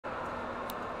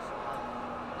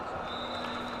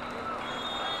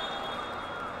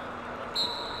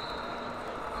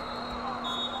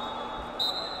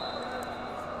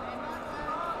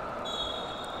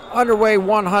Underway,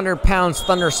 100 pounds,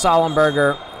 Thunder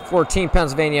Sollenberger. 14,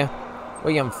 Pennsylvania,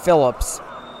 William Phillips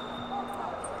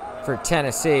for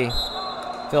Tennessee.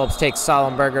 Phillips takes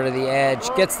Sollenberger to the edge,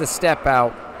 gets the step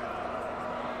out.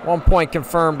 1 point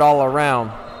confirmed all around.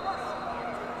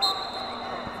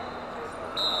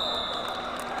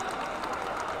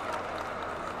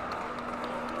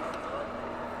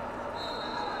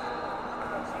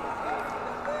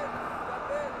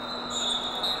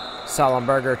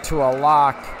 Sollenberger to a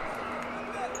lock.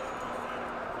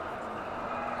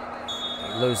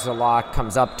 Loses the lock,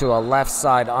 comes up to a left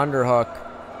side underhook.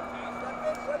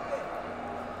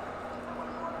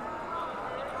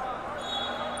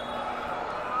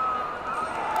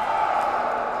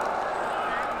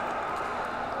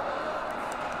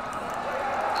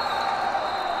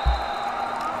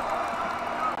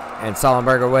 And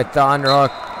Sollenberger with the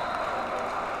underhook.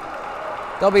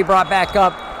 They'll be brought back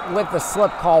up with the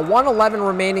slip call. 1:11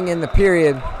 remaining in the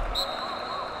period.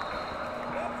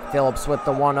 Phillips with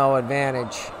the 1-0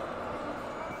 advantage.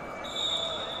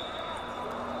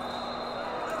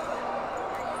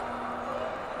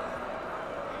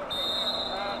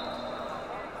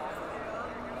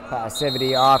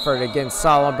 Passivity offered against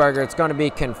Sollenberger. It's going to be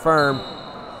confirmed.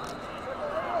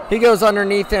 He goes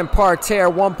underneath and parterre.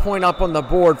 1 point up on the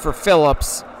board for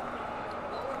Phillips.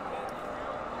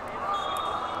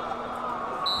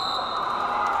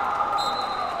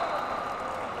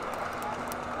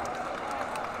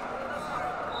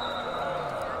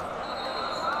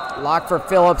 Lock for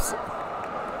Phillips.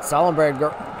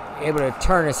 Sollenberger able to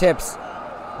turn his hips.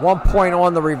 1 point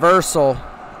on the reversal.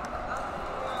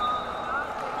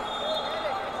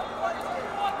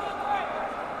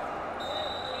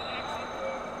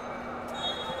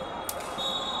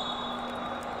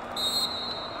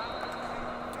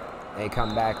 They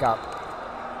come back up.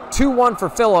 2-1 for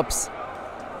Phillips.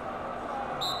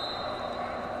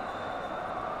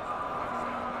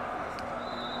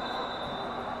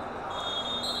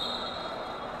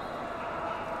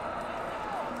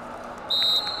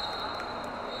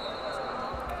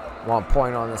 One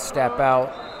point on the step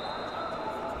out.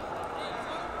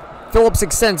 Phillips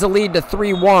extends the lead to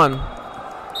 3-1.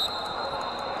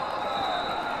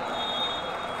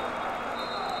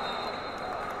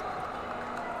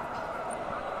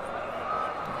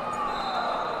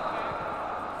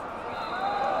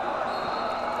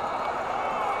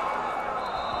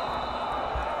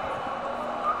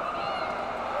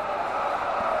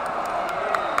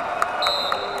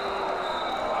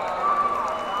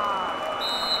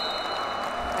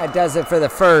 That does it for the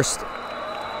first.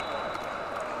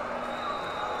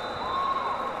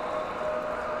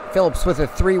 Phillips with a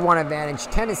 3-1 advantage.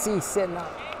 Tennessee sitting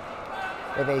up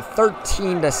with a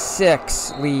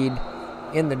 13-6 lead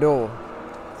in the duel.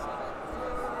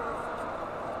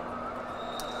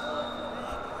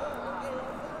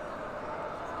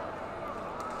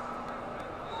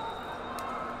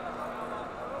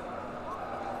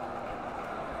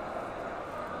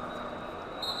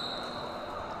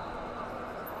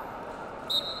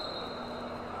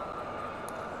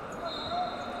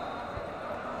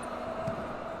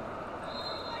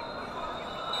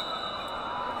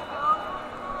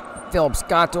 Phillips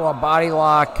got to a body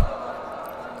lock.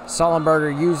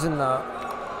 Sollenberger using the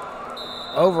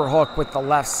overhook with the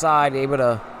left side, able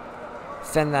to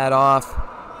fend that off.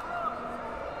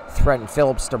 Threatened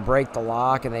Phillips to break the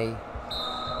lock, and they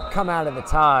come out of the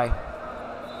tie.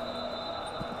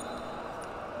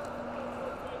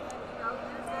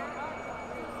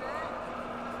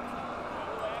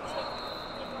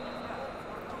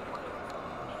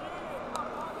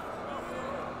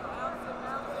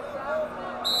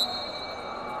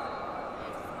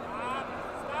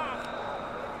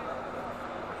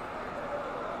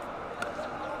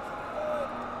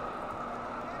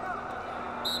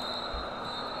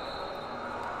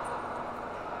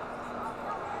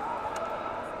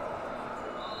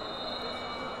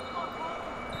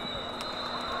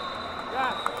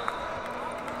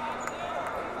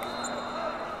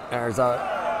 There's a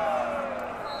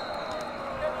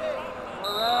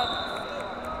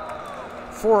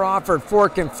 4 offered, 4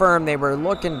 confirmed. They were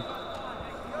looking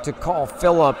to call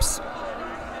Phillips.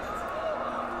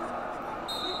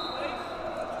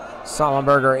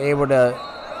 Sollenberger able to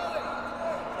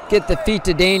get the feet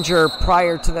to danger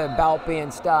prior to the bout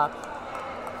being stopped.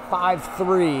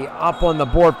 5-3 up on the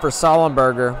board for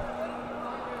Sollenberger.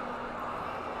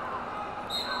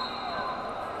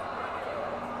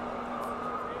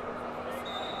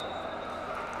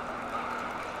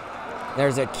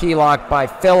 There's a key lock by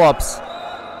Phillips.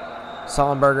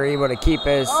 Sollenberger able to keep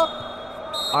his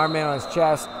arm in on his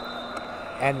chest,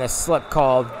 and the slip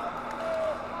called.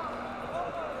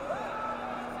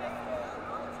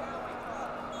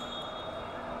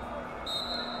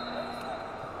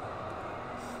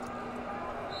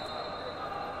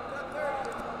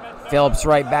 Phillips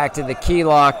right back to the key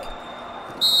lock.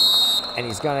 And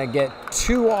he's going to get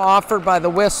 2 offered by the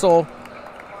whistle.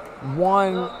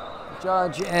 1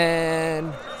 judge,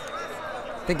 and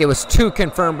I think it was 2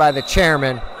 confirmed by the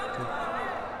chairman.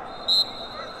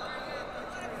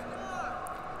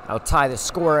 I'll tie the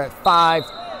score at 5.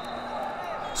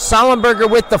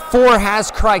 Sollenberger with the 4 has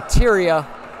criteria.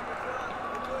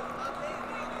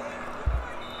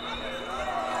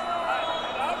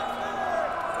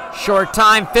 Short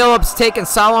time, Phillips taking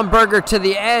Sollenberger to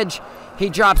the edge. He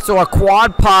drops to a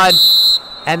quad pod,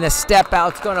 and the step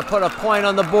out's going to put a point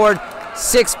on the board.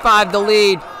 6-5 the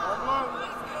lead.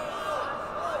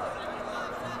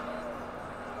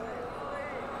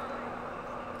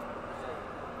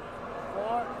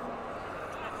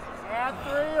 Add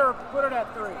 3 or put it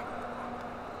at 3.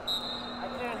 I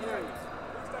can't hear you.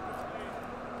 I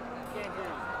can't hear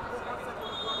you.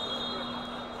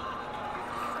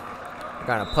 We're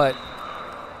going to put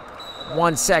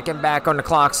 1 second back on the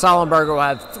clock. Sollenberger will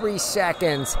have 3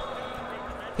 seconds.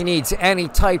 He needs any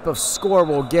type of score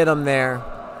will get him there.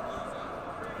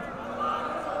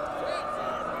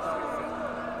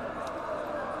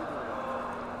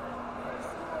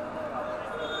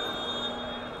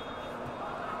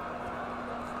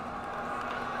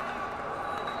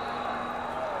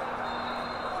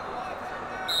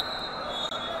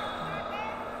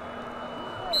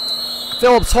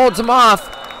 Phillips holds him off.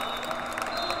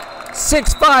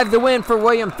 6-5 the win for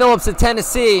William Phillips of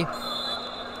Tennessee.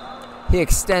 He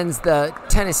extends the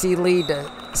Tennessee lead to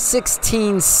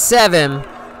 16-7.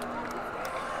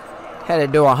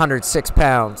 Headed to 106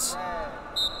 pounds.